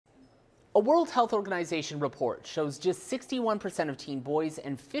A World Health Organization report shows just 61% of teen boys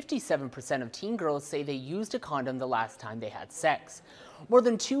and 57% of teen girls say they used a condom the last time they had sex. More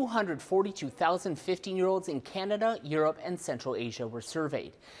than 242,000 15-year-olds in Canada, Europe, and Central Asia were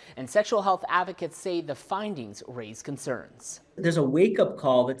surveyed. And sexual health advocates say the findings raise concerns. There's a wake-up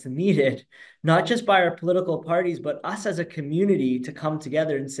call that's needed, not just by our political parties, but us as a community to come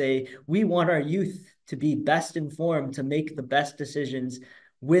together and say, we want our youth to be best informed, to make the best decisions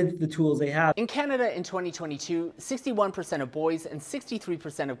with the tools they have. In Canada in 2022, 61% of boys and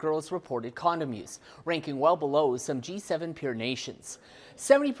 63% of girls reported condom use, ranking well below some G7 peer nations.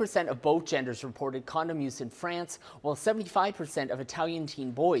 70% of both genders reported condom use in France, while 75% of Italian teen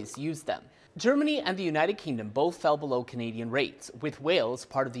boys used them. Germany and the United Kingdom both fell below Canadian rates, with Wales,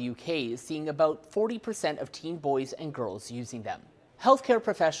 part of the UK, seeing about 40% of teen boys and girls using them. Healthcare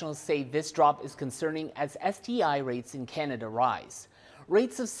professionals say this drop is concerning as STI rates in Canada rise.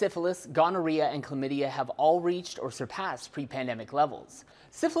 Rates of syphilis, gonorrhea, and chlamydia have all reached or surpassed pre-pandemic levels.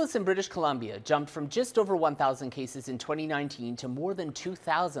 Syphilis in British Columbia jumped from just over 1,000 cases in 2019 to more than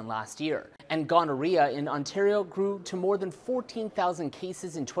 2,000 last year. And gonorrhea in Ontario grew to more than 14,000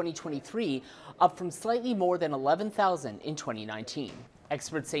 cases in 2023, up from slightly more than 11,000 in 2019.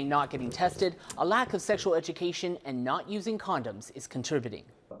 Experts say not getting tested, a lack of sexual education, and not using condoms is contributing.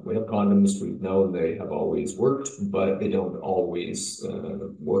 We have condoms, we know they have always worked, but they don't always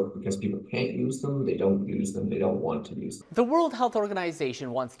work because people can't use them, they don't use them, they don't want to use them. The World Health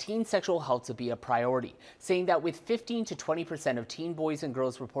Organization wants teen sexual health to be a priority, saying that with 15 to 20% of teen boys and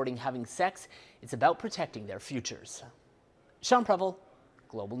girls reporting having sex, it's about protecting their futures. Sean Previl,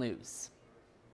 Global News.